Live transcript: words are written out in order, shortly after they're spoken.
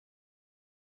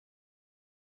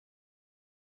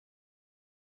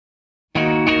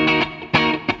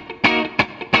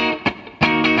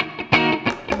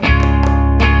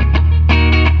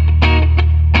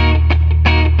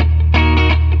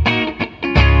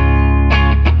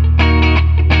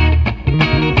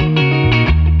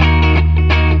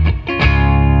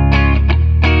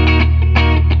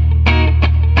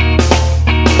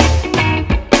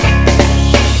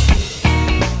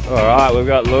we've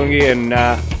got Lungi and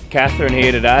Catherine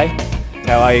here today.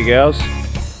 How are you girls?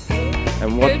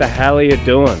 And what the hell are you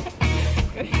doing?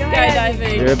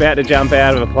 Skydiving. You're about to jump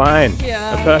out of a plane.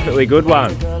 Yeah. A perfectly good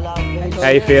one. How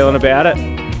you feeling about it?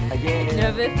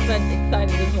 Nervous but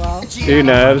excited as well. Few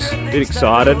nerves, a bit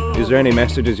excited. Is there any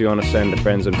messages you want to send to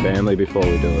friends and family before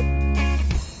we do it?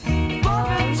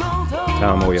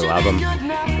 Tell them all you love them.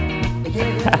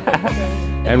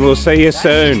 And we'll see you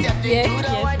soon. Yes.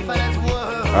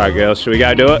 Alright girls, should we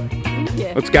go do it?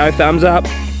 Yeah. Let's go, thumbs up.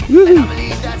 Woohoo!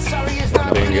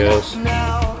 Bing girls.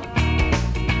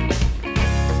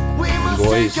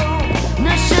 Boys.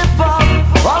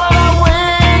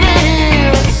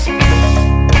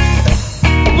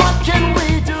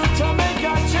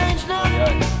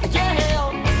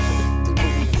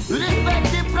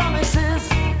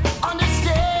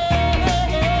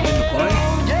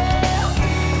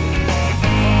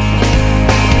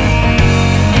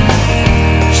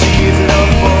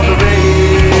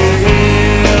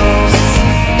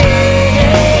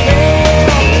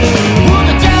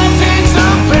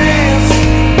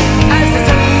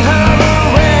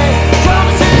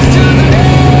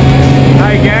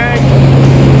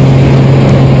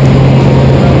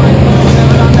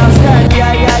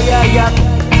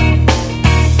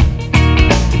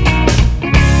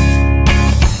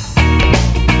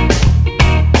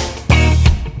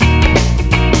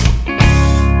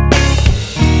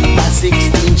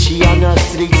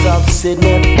 Streets of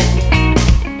Sydney,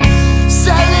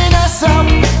 selling us up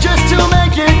just to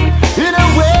make it in a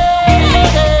way.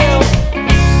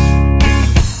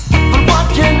 But what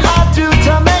can I do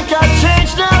to make a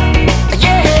change now?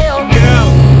 Yeah.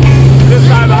 Girls, just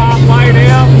over halfway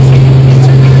now.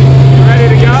 Ready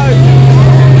to go?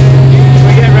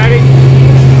 We get ready?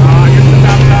 Oh, get the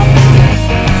thumbs up.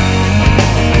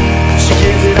 She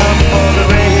gives it up for the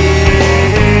rails.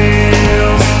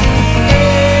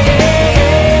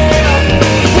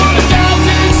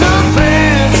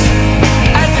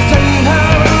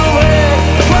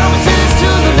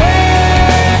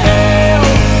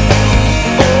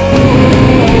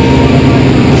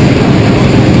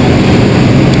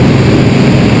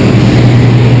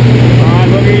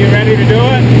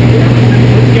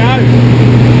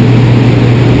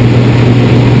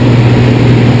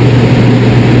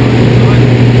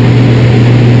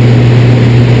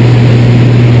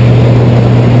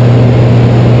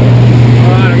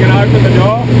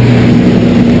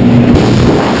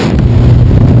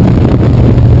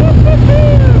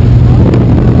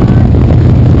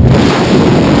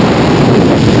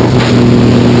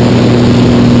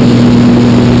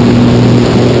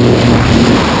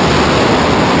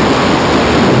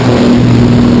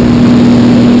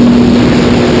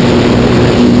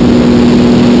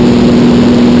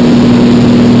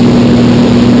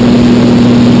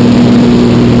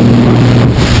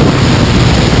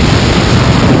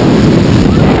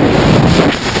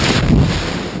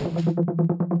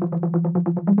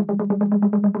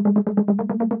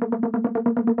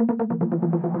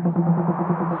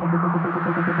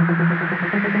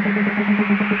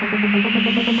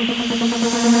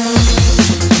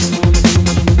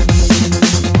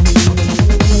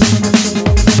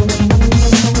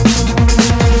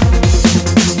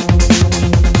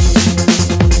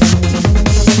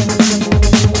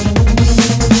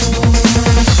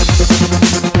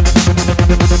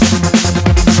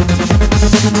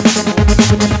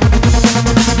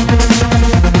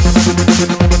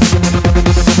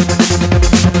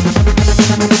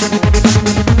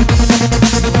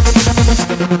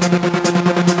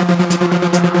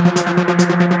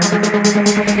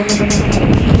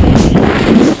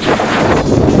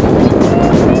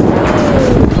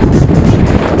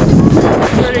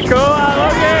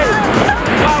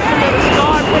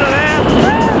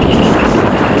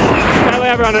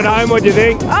 Everyone at home, what do you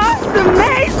think? Oh, it's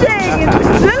amazing! It's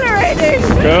exhilarating!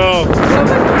 Cool. Oh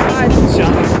my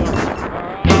god.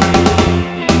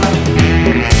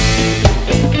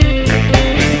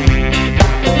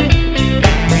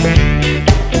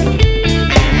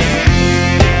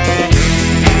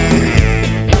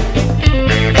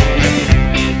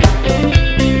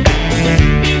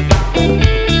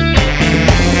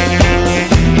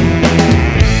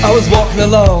 I was walking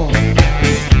alone,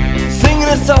 singing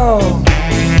a song,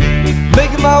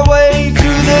 making my way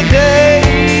through the day,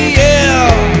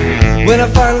 yeah. When I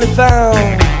finally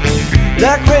found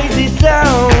that crazy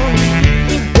sound,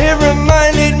 it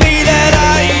reminded me that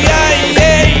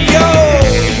yo,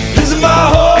 this is my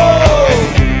home,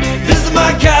 this is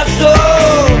my castle,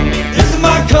 this is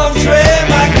my country,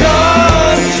 my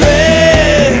country.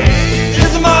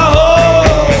 This is my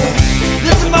home,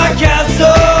 this is my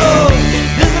castle,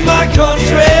 this is my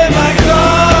country, my country.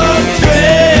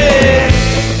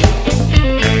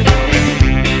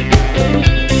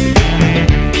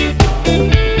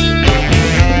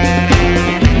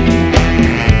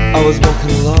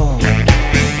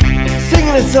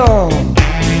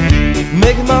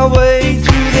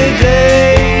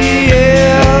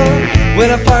 when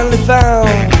I finally found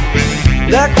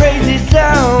that crazy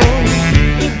sound.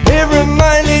 It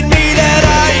reminded me that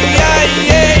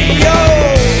yo,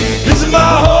 this is my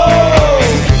home,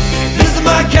 this is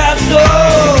my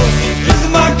castle, this is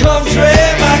my country,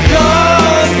 my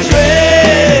country.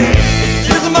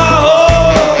 This is my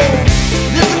home,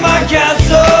 this is my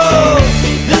castle,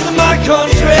 this is my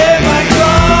country, my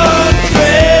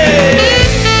country.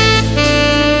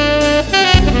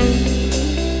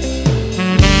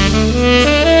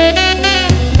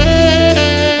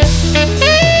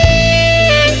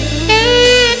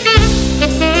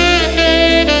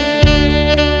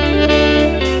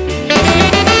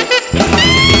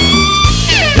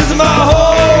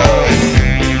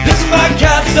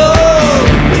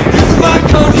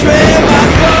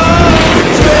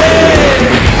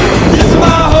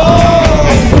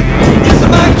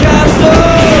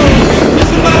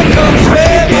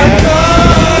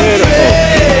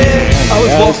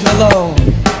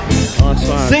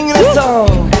 Singing a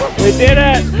song, We did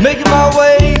it! making my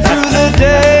way through the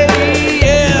day,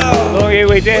 yeah. Lungi,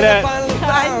 we did it!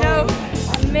 I know.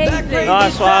 Amazing.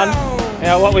 Nice one.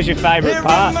 Now, what was your favourite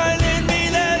part?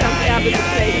 Jumping out of the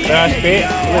plane. First bit,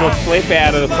 a little flip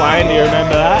out of the plane, do you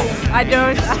remember that? I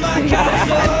don't.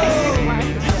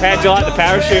 How'd you like the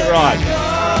parachute ride?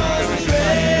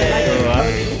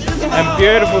 And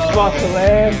beautiful spot to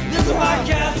land.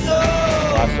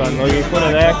 Nice one, Lungi, put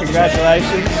it there,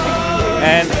 congratulations.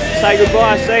 And say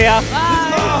goodbye, see ya.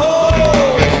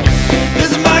 This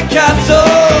is my castle,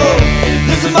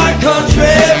 this is my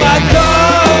country, my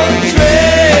country.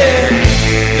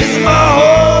 This is my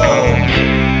home,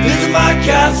 this is my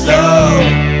castle,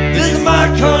 this is my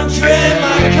country,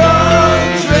 my country.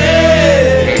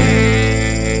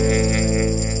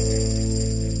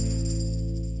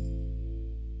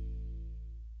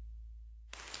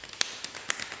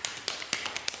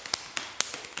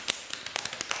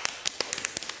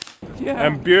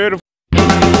 And beautiful.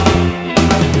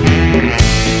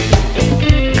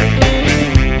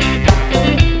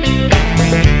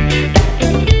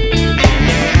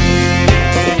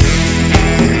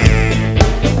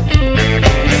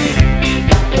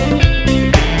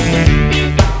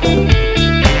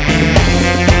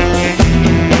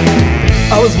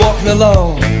 I was walking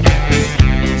alone,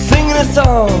 singing a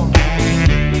song,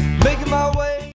 making my